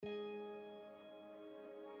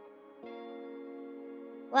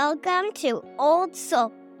Welcome to Old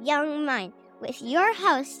Soul, Young Mind with your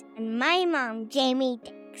host and my mom, Jamie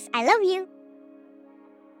Dix. I love you.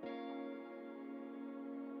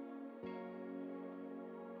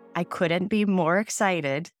 I couldn't be more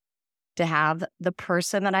excited to have the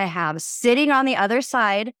person that I have sitting on the other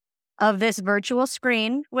side of this virtual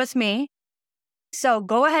screen with me. So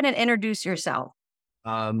go ahead and introduce yourself.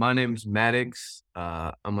 My name's Maddox.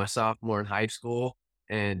 I'm a sophomore in high school,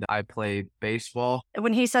 and I play baseball.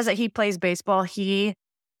 When he says that he plays baseball, he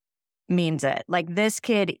means it. Like, this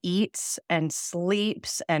kid eats and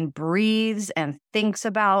sleeps and breathes and thinks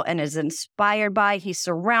about and is inspired by. He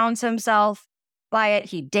surrounds himself by it.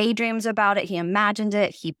 He daydreams about it. He imagines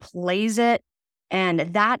it. He plays it. And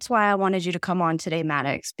that's why I wanted you to come on today,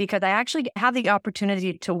 Maddox, because I actually have the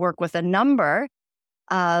opportunity to work with a number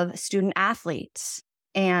of student athletes.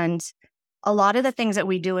 And a lot of the things that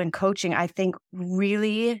we do in coaching, I think,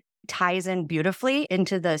 really ties in beautifully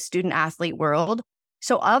into the student athlete world.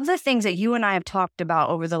 So of the things that you and I have talked about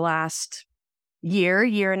over the last year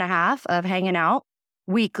and a half of hanging out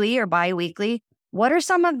weekly or bi-weekly, what are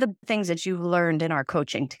some of the things that you've learned in our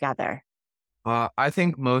coaching together? I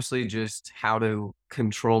think mostly just how to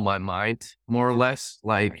control my mind, more or less.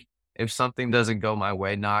 Like, if something doesn't go my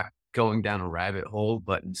way, not going down a rabbit hole,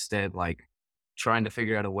 but instead like trying to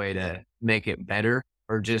figure out a way to make it better,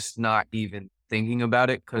 or just not even thinking about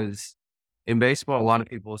it. Because in baseball, a lot of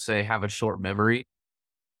people say have a short memory.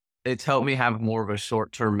 It's helped me have more of a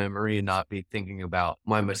short-term memory and not be thinking about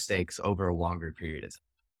my mistakes over a longer period of time.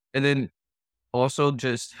 And then also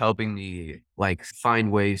just helping me like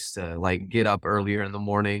find ways to like get up earlier in the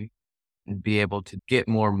morning and be able to get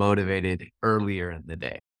more motivated earlier in the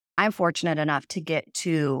day. I'm fortunate enough to get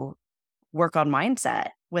to work on mindset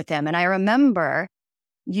with him. And I remember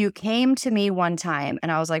you came to me one time and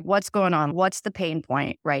I was like, what's going on? What's the pain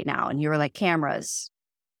point right now? And you were like, cameras.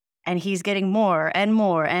 And he's getting more and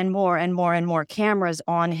more and more and more and more cameras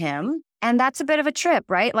on him. And that's a bit of a trip,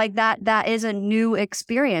 right? Like that is a new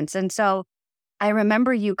experience. And so I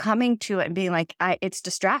remember you coming to it and being like, it's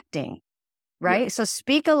distracting, right? Yeah. So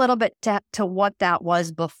speak a little bit to what that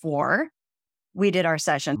was before we did our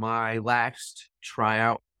session. My last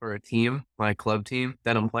tryout for a team, my club team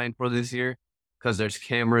that I'm playing for this year, because there's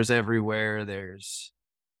cameras everywhere. There's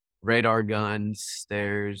radar guns.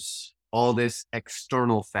 There's all this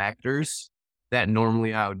external factors that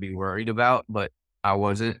normally I would be worried about, but I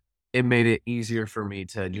wasn't. It made it easier for me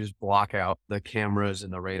to just block out the cameras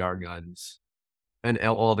and the radar guns and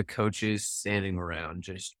all the coaches standing around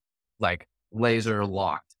just like laser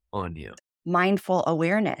locked on you. Mindful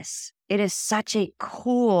awareness. It is such a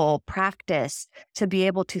cool practice to be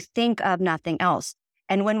able to think of nothing else.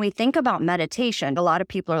 And when we think about meditation, a lot of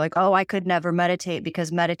people are like, oh, I could never meditate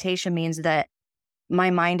because meditation means that my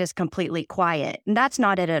mind is completely quiet. And that's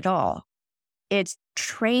not it at all. It's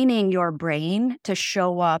training your brain to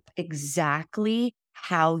show up exactly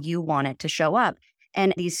how you want it to show up.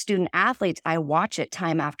 And these student athletes, I watch it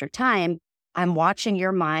time after time. I'm watching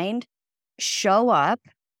your mind show up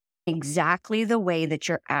exactly the way that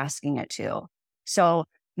you're asking it to. So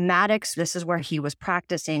Maddox, this is where he was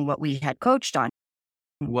practicing what we had coached on.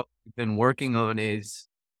 What we've been working on is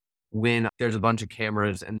when there's a bunch of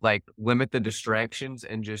cameras and like limit the distractions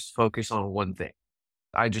and just focus on one thing.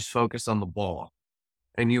 I just focus on the ball,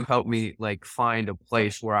 and you help me like find a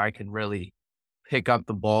place where I can really pick up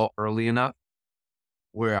the ball early enough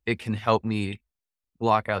where it can help me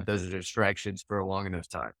block out those distractions for a long enough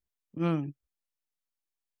time.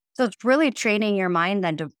 So it's really training your mind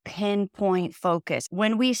then to pinpoint focus.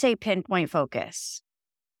 When we say pinpoint focus,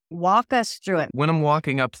 walk us through it. When I'm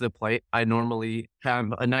walking up to the plate, I normally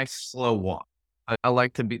have a nice slow walk. I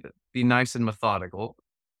like to be nice and methodical.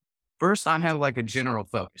 First, I have like a general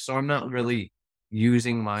focus. So I'm not really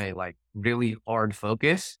using my like really hard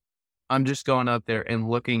focus. I'm just going up there and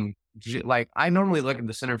looking like I normally look at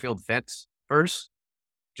the center field fence first,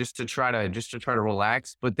 just to try to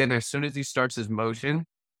relax. But then as soon as he starts his motion,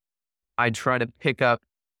 I try to pick up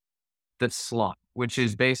the slot, which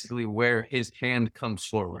is basically where his hand comes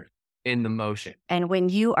forward in the motion. And when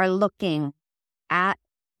you are looking at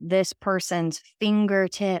this person's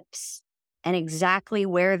fingertips and exactly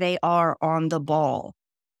where they are on the ball,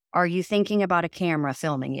 are you thinking about a camera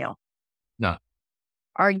filming you? No.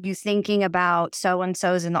 Are you thinking about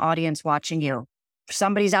so-and-so's in the audience watching you?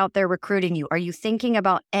 Somebody's out there recruiting you. Are you thinking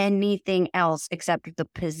about anything else except the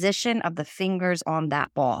position of the fingers on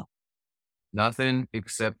that ball? Nothing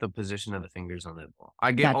except the position of the fingers on that ball.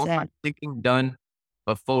 I get all my thinking done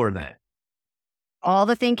before that. All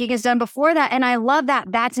the thinking is done before that. And I love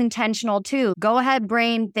that. That's intentional too. Go ahead,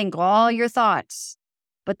 brain, think all your thoughts.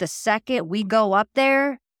 But the second we go up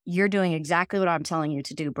there, you're doing exactly what I'm telling you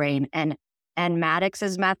to do, brain. And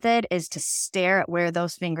Maddox's method is to stare at where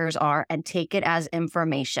those fingers are and take it as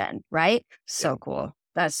information, right? So cool.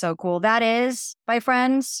 That's so cool. That is, my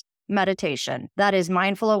friends, meditation. That is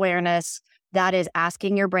mindful awareness. That is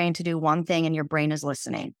asking your brain to do one thing and your brain is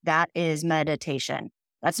listening. That is meditation.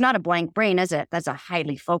 That's not a blank brain, is it? That's a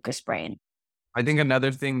highly focused brain. I think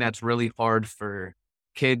another thing that's really hard for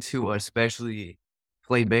kids who especially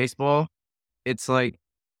play baseball, it's like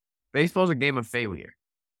baseball is a game of failure.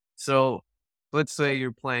 So let's say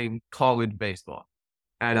you're playing college baseball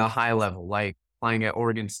at a high level, like playing at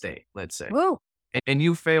Oregon State, let's say, Woo. and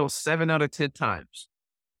you fail 7 out of 10 times,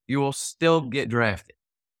 you will still get drafted.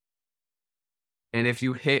 And if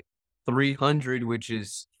you hit 300, which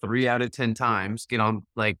is 3 out of 10 times, get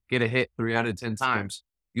a hit 3 out of 10 times,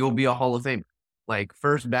 you'll be a Hall of Famer, like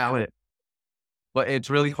first ballot. But it's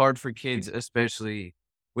really hard for kids, especially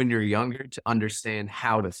when you're younger, to understand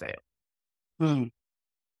how to fail.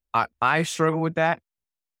 I struggle with that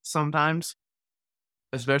sometimes,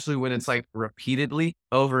 especially when it's like repeatedly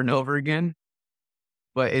over and over again.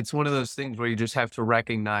 But it's one of those things where you just have to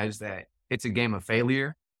recognize that it's a game of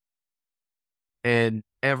failure. And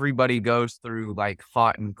everybody goes through like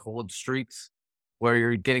hot and cold streaks where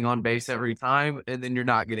you're getting on base every time and then you're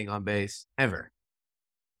not getting on base ever.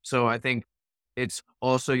 So I think it's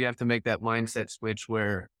also, you have to make that mindset switch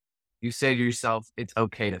where you say to yourself, it's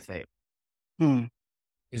okay to fail.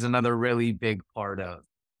 Is another really big part of,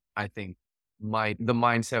 I think, the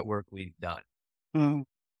mindset work we've done.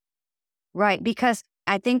 Right. Because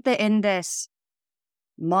I think that in this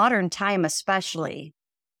modern time, especially,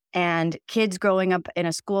 and kids growing up in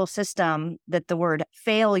a school system, that the word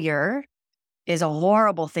failure is a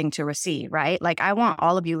horrible thing to receive, right? Like, I want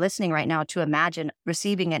all of you listening right now to imagine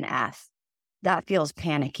receiving an F. That feels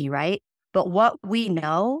panicky, right? But what we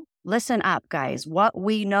know, listen up, guys, what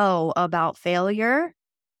we know about failure,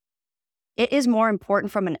 it is more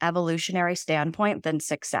important from an evolutionary standpoint than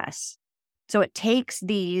success. So it takes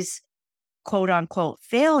these quote unquote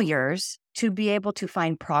failures to be able to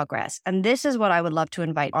find progress. And this is what I would love to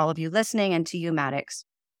invite all of you listening, and to you, Maddox,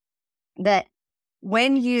 that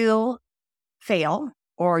when you fail,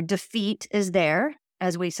 or defeat is there,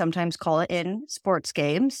 as we sometimes call it in sports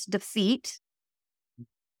games, defeat,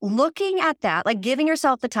 looking at that, like giving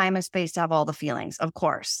yourself the time and space to have all the feelings, of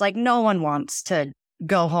course. Like, no one wants to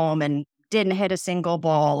go home and didn't hit a single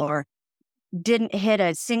ball, or didn't hit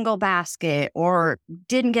a single basket, or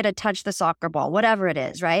didn't get to touch the soccer ball, whatever it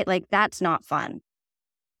is, right? Like, that's not fun.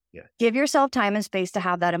 Yeah. Give yourself time and space to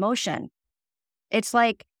have that emotion. It's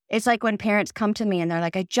like when parents come to me and they're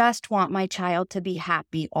like, I just want my child to be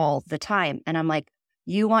happy all the time. And I'm like,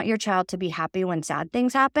 you want your child to be happy when sad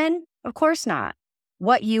things happen? Of course not.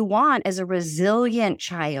 What you want is a resilient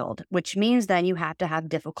child, which means then you have to have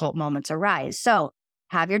difficult moments arise. So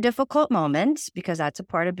have your difficult moments, because that's a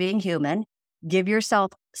part of being human. Give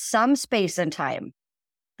yourself some space and time.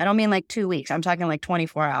 I don't mean like 2 weeks. I'm talking like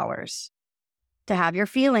 24 hours to have your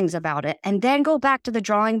feelings about it, and then go back to the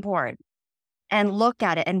drawing board and look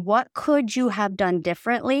at it. And what could you have done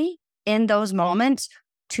differently in those moments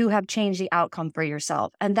to have changed the outcome for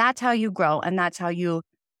yourself? And that's how you grow. And that's how you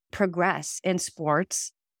progress in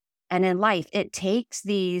sports and in life. It takes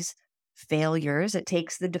these failures, it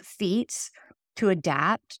takes the defeats to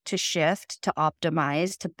adapt, to shift, to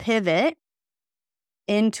optimize, to pivot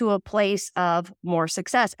into a place of more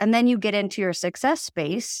success. And then you get into your success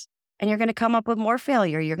space and you're going to come up with more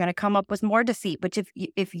failure. You're going to come up with more defeat. But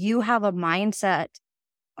if you have a mindset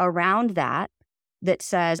around that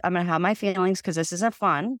says, I'm going to have my feelings because this isn't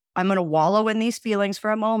fun. I'm going to wallow in these feelings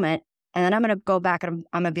for a moment. And then I'm going to go back and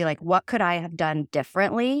I'm going to be like, what could I have done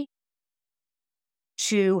differently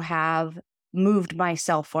to have moved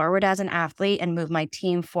myself forward as an athlete and moved my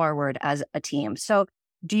team forward as a team? So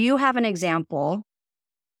do you have an example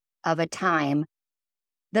of a time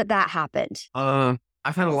that happened?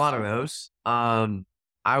 I've had a lot of those.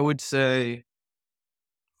 I would say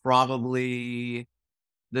probably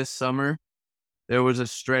this summer, there was a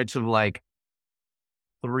stretch of like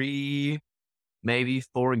 3, maybe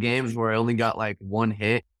 4 games where I only got like 1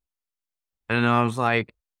 hit. And I was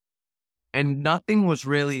like, and nothing was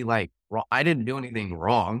really like wrong. I didn't do anything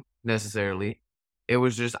wrong necessarily. It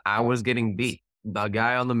was just, I was getting beat. The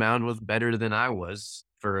guy on the mound was better than I was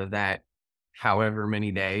for that however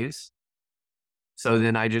many days. So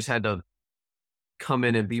then I just had to come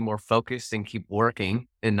in and be more focused and keep working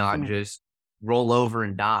and not just roll over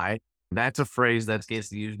and die. That's a phrase that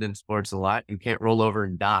gets used in sports a lot. You can't roll over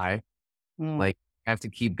and die. Like, you have to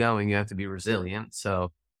keep going. You have to be resilient.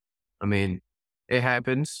 So, I mean, it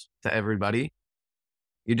happens to everybody.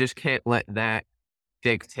 You just can't let that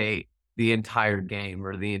dictate the entire game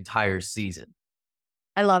or the entire season.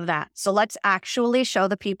 I love that. So let's actually show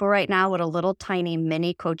the people right now what a little tiny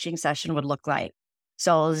mini coaching session would look like.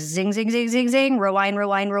 So zing, zing, zing, zing, zing, rewind,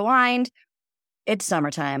 rewind, rewind. It's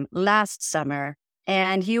summertime, last summer.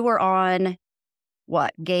 And you were on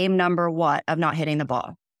what? Game number what of not hitting the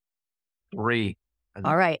ball? 3.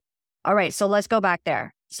 All right. All right. So let's go back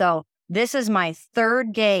there. So this is my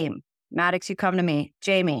third game. Maddox, you come to me.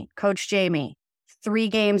 Jamie, Coach Jamie, 3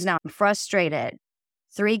 games now. I'm frustrated.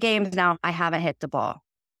 3 games now. I haven't hit the ball.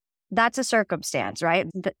 That's a circumstance, right?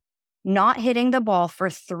 Not hitting the ball for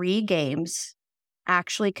 3 games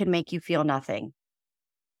actually could make you feel nothing.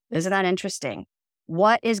 Isn't that interesting?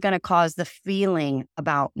 What is going to cause the feeling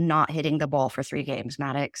about not hitting the ball for 3 games,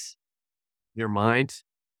 Maddox? Your mind?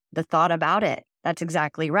 The thought about it. That's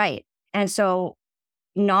exactly right. And so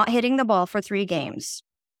not hitting the ball for 3 games,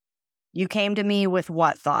 you came to me with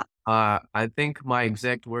what thought? I think my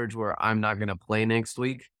exact words were, I'm not going to play next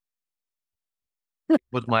week.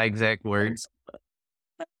 With my exact words.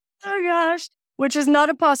 Oh gosh, which is not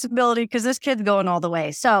a possibility because this kid's going all the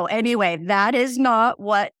way. So anyway, that is not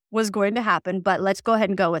what was going to happen, but let's go ahead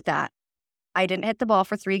and go with that. I didn't hit the ball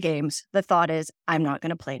for 3 games. The thought is, I'm not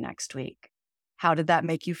going to play next week. How did that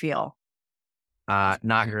make you feel?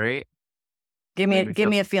 Not great. Give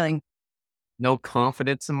me a feeling. No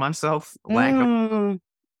confidence in myself. Lack of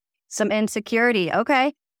Some insecurity.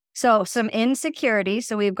 Okay. So some insecurity.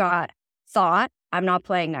 So we've got thought, I'm not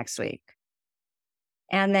playing next week.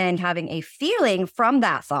 And then having a feeling from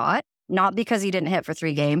that thought, not because he didn't hit for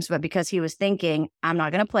 3 games, but because he was thinking, I'm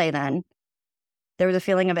not going to play then. There was a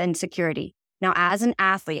feeling of insecurity. Now, as an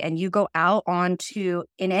athlete, and you go out onto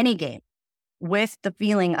in any game with the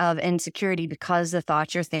feeling of insecurity because the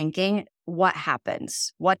thoughts you're thinking, what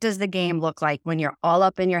happens? What does the game look like when you're all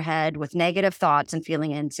up in your head with negative thoughts and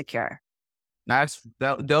feeling insecure?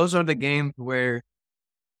 Those are the games where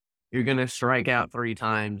you're going to strike out 3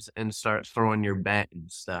 times and start throwing your bat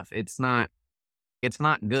and stuff. It's not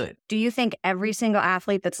good. Do you think every single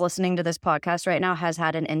athlete that's listening to this podcast right now has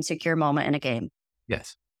had an insecure moment in a game?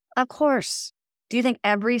 Yes. Of course. Do you think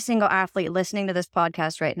every single athlete listening to this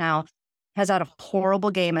podcast right now has had a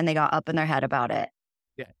horrible game and they got up in their head about it?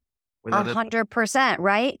 Yeah. 100%,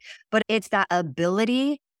 right? But it's that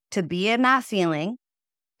ability to be in that feeling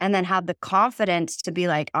and then have the confidence to be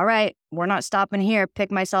like, all right, we're not stopping here,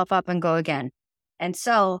 pick myself up and go again. And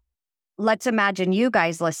so let's imagine you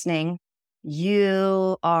guys listening,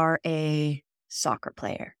 you are a soccer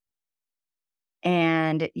player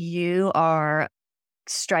and you are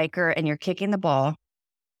striker and you're kicking the ball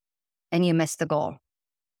and you miss the goal.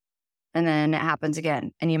 And then it happens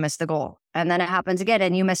again and you miss the goal. And then it happens again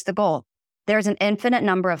and you miss the goal. There's an infinite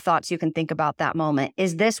number of thoughts you can think about that moment.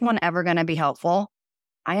 Is this one ever going to be helpful?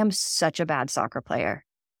 I am such a bad soccer player.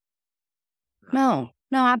 No,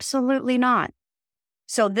 absolutely not.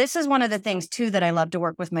 So this is one of the things too that I love to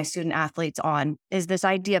work with my student athletes on is this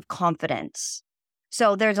idea of confidence.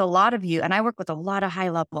 So there's a lot of you, and I work with a lot of high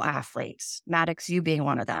level athletes, Maddox, you being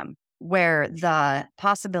one of them, where the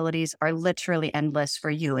possibilities are literally endless for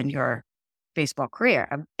you in your baseball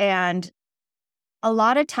career. And a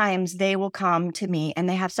lot of times they will come to me and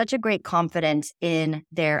they have such a great confidence in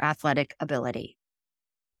their athletic ability.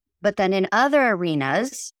 But then in other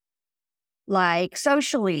arenas, like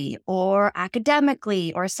socially or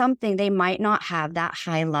academically or something, they might not have that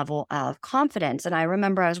high level of confidence. And I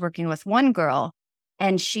remember I was working with one girl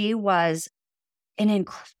and she was an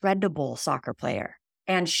incredible soccer player.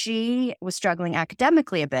 And she was struggling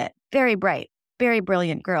academically a bit, very bright, very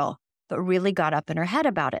brilliant girl, but really got up in her head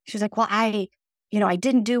about it. She was like, well, I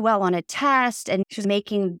didn't do well on a test. And she was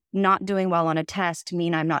making not doing well on a test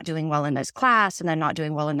mean I'm not doing well in this class. And then not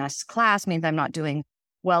doing well in this class means I'm not doing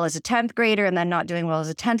well as a 10th grader. And then not doing well as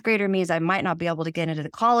a 10th grader means I might not be able to get into the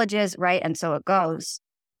colleges, right? And so it goes.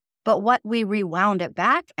 But what we rewound it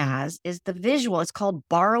back as is the visual. It's called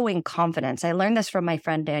borrowing confidence. I learned this from my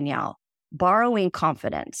friend Danielle. Borrowing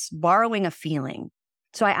confidence, borrowing a feeling.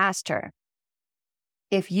 So I asked her,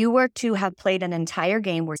 if you were to have played an entire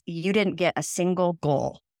game where you didn't get a single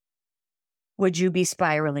goal, would you be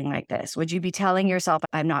spiraling like this? Would you be telling yourself,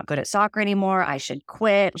 I'm not good at soccer anymore, I should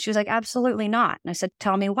quit? She was like, absolutely not. And I said,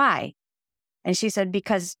 tell me why. And she said,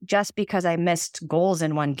 because just because I missed goals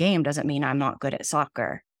in one game doesn't mean I'm not good at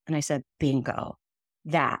soccer. And I said, bingo,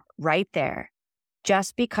 that right there.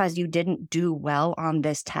 Just because you didn't do well on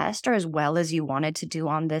this test or as well as you wanted to do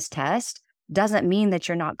on this test doesn't mean that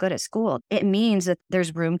you're not good at school. It means that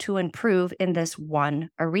there's room to improve in this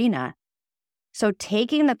one arena. So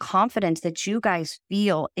taking the confidence that you guys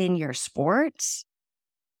feel in your sports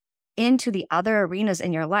into the other arenas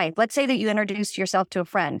in your life. Let's say that you introduced yourself to a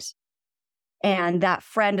friend and that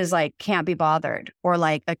friend is like, can't be bothered, or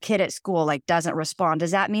like a kid at school, like doesn't respond.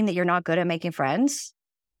 Does that mean that you're not good at making friends?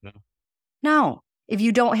 No. No. If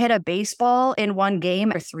you don't hit a baseball in 1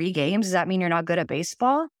 game or 3 games, does that mean you're not good at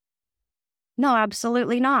baseball? No,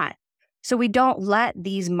 absolutely not. So we don't let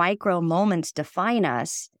these micro moments define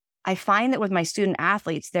us. I find that with my student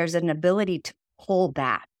athletes, there's an ability to pull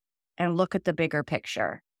back and look at the bigger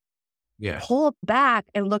picture. Yeah. Pull back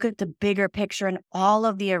and look at the bigger picture in all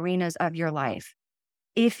of the arenas of your life.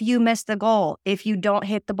 If you miss the goal, if you don't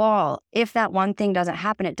hit the ball, if that one thing doesn't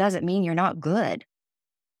happen, it doesn't mean you're not good.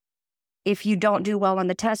 If you don't do well on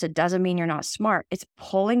the test, it doesn't mean you're not smart. It's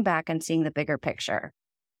pulling back and seeing the bigger picture.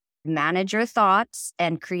 Manage your thoughts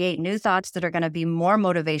and create new thoughts that are going to be more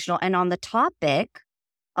motivational. And on the topic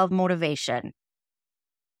of motivation,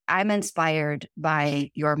 I'm inspired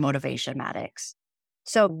by your motivation, Maddox.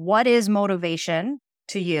 So what is motivation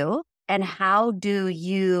to you, and how do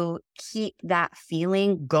you keep that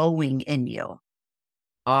feeling going in you?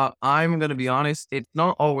 I'm going to be honest, it's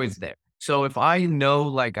not always there. So if I know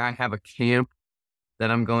like I have a camp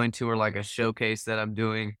that I'm going to, or like a showcase that I'm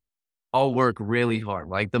doing, I'll work really hard.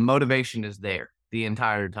 Like the motivation is there the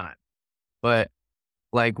entire time. But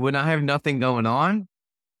like when I have nothing going on,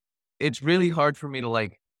 it's really hard for me to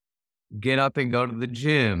like get up and go to the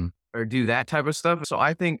gym or do that type of stuff. So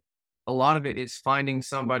I think a lot of it is finding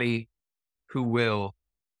somebody who will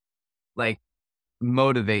like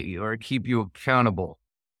motivate you or keep you accountable.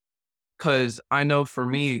 Cause I know for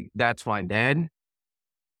me, that's my dad.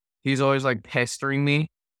 He's always like pestering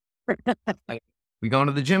me. Like, we going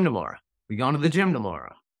to the gym tomorrow. We going to the gym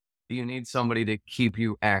tomorrow. You need somebody to keep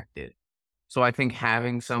you active. So I think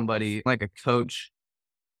having somebody like a coach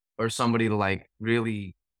or somebody to like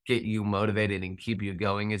really get you motivated and keep you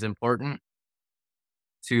going is important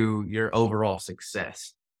to your overall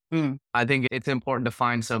success. Mm. I think it's important to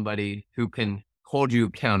find somebody who can hold you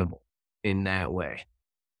accountable in that way.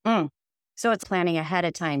 Mm. So it's planning ahead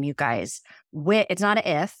of time, you guys. It's not an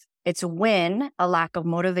if, it's when a lack of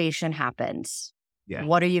motivation happens. Yeah.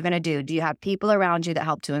 What are you going to do? Do you have people around you that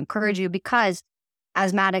help to encourage you? Because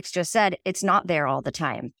as Maddox just said, it's not there all the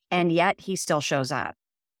time. And yet he still shows up.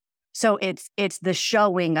 So it's the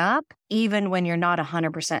showing up, even when you're not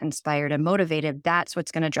 100% inspired and motivated, that's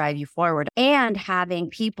what's going to drive you forward. And having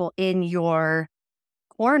people in your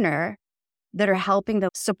corner that are helping to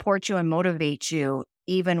support you and motivate you,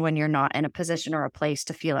 even when you're not in a position or a place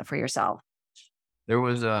to feel it for yourself.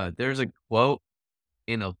 There's a quote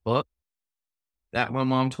in a book that my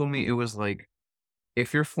mom told me. It was like,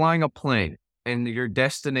 if you're flying a plane and your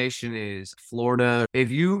destination is Florida, if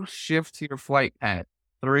you shift your flight path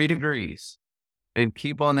 3 degrees and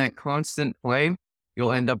keep on that constant plane,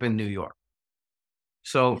 you'll end up in New York.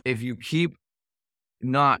 So if you keep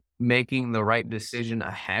not making the right decision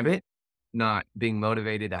a habit, not being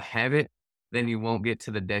motivated a habit, then you won't get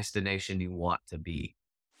to the destination you want to be.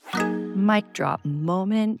 Mic drop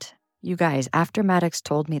moment. You guys, after Maddox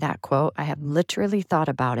told me that quote, I have literally thought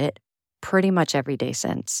about it pretty much every day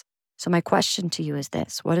since. So my question to you is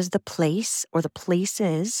this: what is the place or the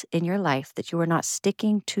places in your life that you are not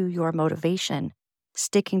sticking to your motivation,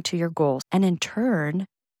 sticking to your goals, and in turn,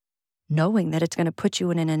 knowing that it's going to put you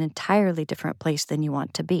in an entirely different place than you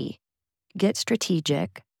want to be? Get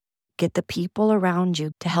strategic, get the people around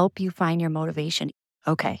you to help you find your motivation.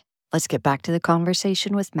 Okay, let's get back to the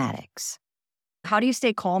conversation with Maddox. How do you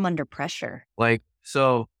stay calm under pressure? Like,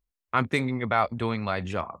 so I'm thinking about doing my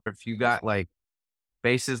job. If you got like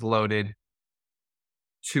bases loaded,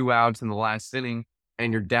 2 outs in the last inning,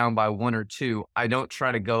 and you're down by 1 or 2, I don't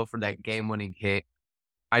try to go for that game-winning hit.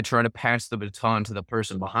 I try to pass the baton to the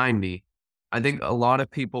person behind me. I think a lot of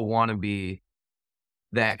people want to be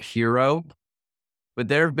that hero, but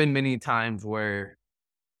there have been many times where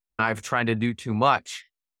I've tried to do too much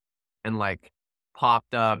and like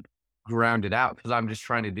popped up, grounded out because I'm just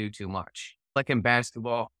trying to do too much. Like in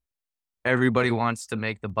basketball, everybody wants to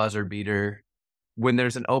make the buzzer beater. When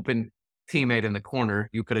there's an open teammate in the corner,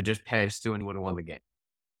 you could have just passed to and would have won the game.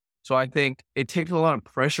 So I think it takes a lot of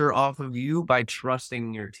pressure off of you by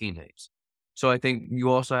trusting your teammates. So I think you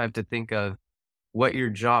also have to think of what your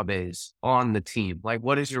job is on the team. Like,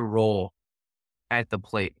 what is your role at the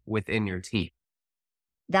plate within your team?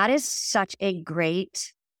 That is such a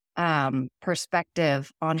great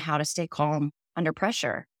perspective on how to stay calm under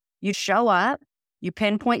pressure. You show up, you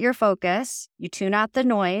pinpoint your focus, you tune out the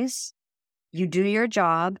noise, you do your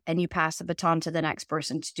job, and you pass the baton to the next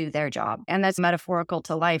person to do their job. And that's metaphorical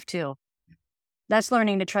to life too. That's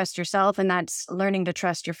learning to trust yourself, and that's learning to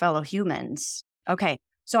trust your fellow humans. Okay,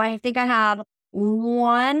 so I think I have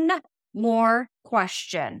one more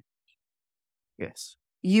question. Yes.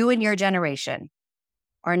 You and your generation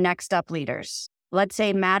are next up leaders. Let's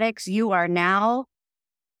say, Maddox, you are now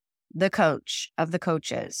the coach of the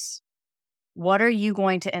coaches. What are you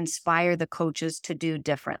going to inspire the coaches to do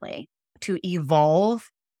differently to evolve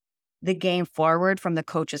the game forward from the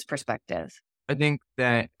coach's perspective? I think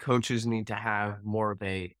that coaches need to have more of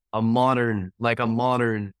a modern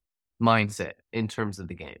mindset in terms of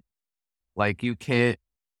the game. Like, you can't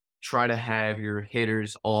try to have your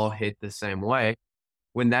hitters all hit the same way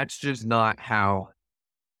when that's just not how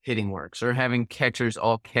hitting works, or having catchers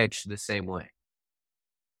all catch the same way.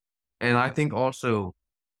 And I think also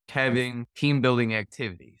having team building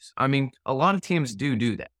activities. I mean, a lot of teams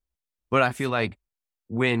do that, but I feel like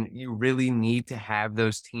when you really need to have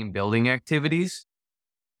those team building activities,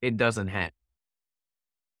 it doesn't happen.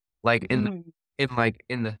 Like in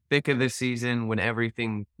the thick of the season, when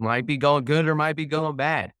everything might be going good or might be going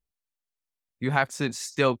bad, you have to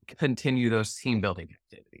still continue those team building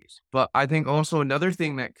activities. But I think also another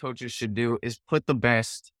thing that coaches should do is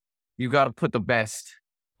you got to put the best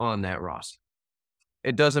on that roster.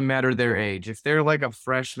 It doesn't matter their age. If they're like a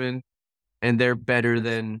freshman and they're better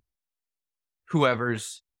than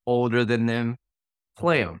whoever's older than them,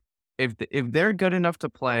 play them. If they're good enough to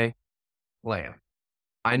play them.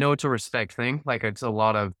 I know it's a respect thing. Like, it's a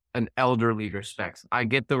lot of an elderly respect. I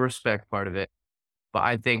get the respect part of it, but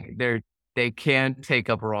I think they can take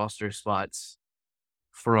up roster spots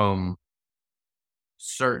from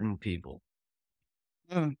certain people.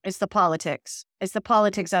 It's the politics. It's the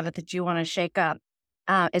politics of it that you want to shake up.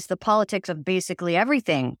 It's the politics of basically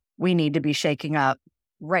everything we need to be shaking up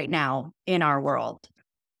right now in our world.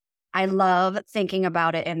 I love thinking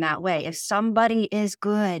about it in that way. If somebody is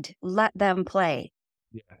good, let them play.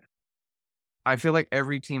 Yeah. I feel like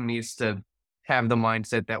every team needs to have the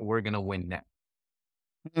mindset that we're going to win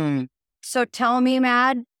now. So tell me,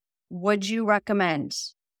 Mad, would you recommend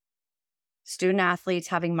student athletes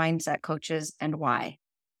having mindset coaches, and why?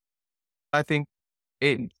 I think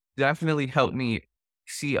it definitely helped me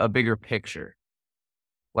see a bigger picture.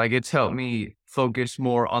 Like, it's helped me focus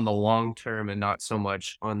more on the long term and not so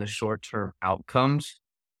much on the short term outcomes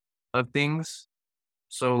of things.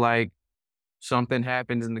 So, like, something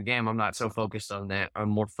happens in the game, I'm not so focused on that. I'm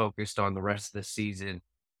more focused on the rest of the season,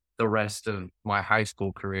 the rest of my high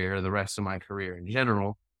school career, the rest of my career in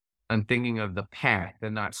general. I'm thinking of the path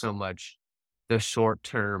and not so much the short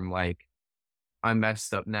term, like, I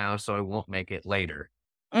messed up now, so I won't make it later.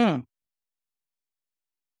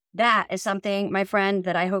 That is something, my friend,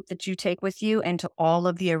 that I hope that you take with you into all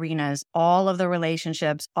of the arenas, all of the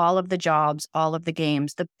relationships, all of the jobs, all of the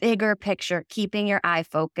games, the bigger picture, keeping your eye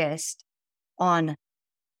focused on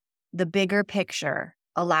the bigger picture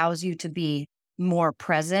allows you to be more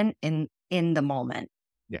present in the moment.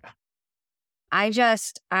 Yeah.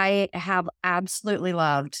 I have absolutely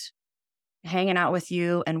loved hanging out with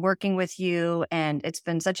you and working with you. And it's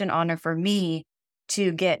been such an honor for me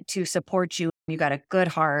to get to support you. You got a good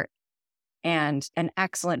heart and an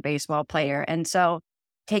excellent baseball player. And so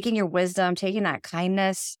taking your wisdom, taking that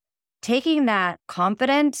kindness, taking that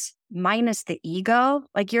confidence minus the ego,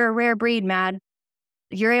 like, you're a rare breed, Mad.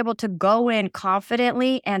 You're able to go in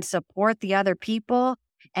confidently and support the other people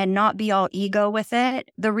and not be all ego with it.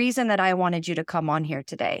 The reason that I wanted you to come on here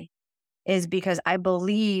today is because I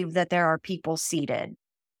believe that there are people seated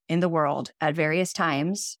in the world at various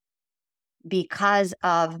times because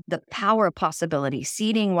of the power of possibility,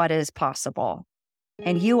 seeding what is possible.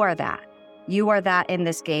 And you are that. You are that in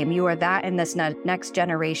this game. You are that in this next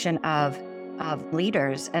generation of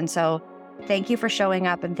leaders. And so thank you for showing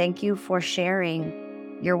up, and thank you for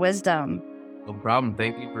sharing your wisdom. No problem.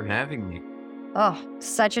 Thank you for having me. Oh,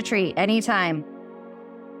 such a treat. Anytime.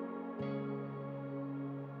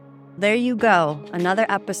 There you go, another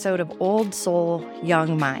episode of Old Soul,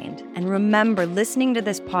 Young Mind. And remember, listening to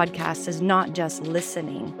this podcast is not just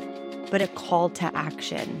listening, but a call to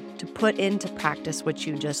action to put into practice what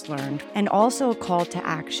you just learned. And also a call to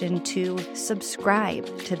action to subscribe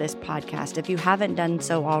to this podcast if you haven't done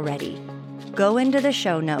so already. Go into the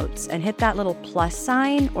show notes and hit that little plus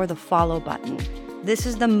sign or the follow button. This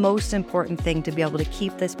is the most important thing to be able to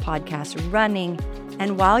keep this podcast running.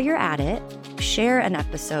 And while you're at it, share an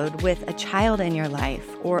episode with a child in your life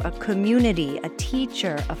or a community, a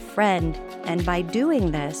teacher, a friend. And by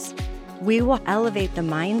doing this, we will elevate the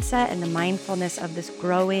mindset and the mindfulness of this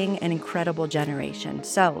growing and incredible generation.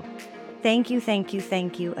 So thank you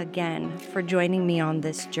again for joining me on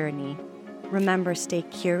this journey. Remember, stay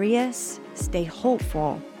curious, stay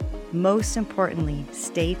hopeful. Most importantly,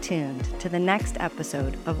 stay tuned to the next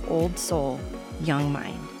episode of Old Soul, Young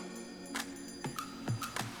Mind.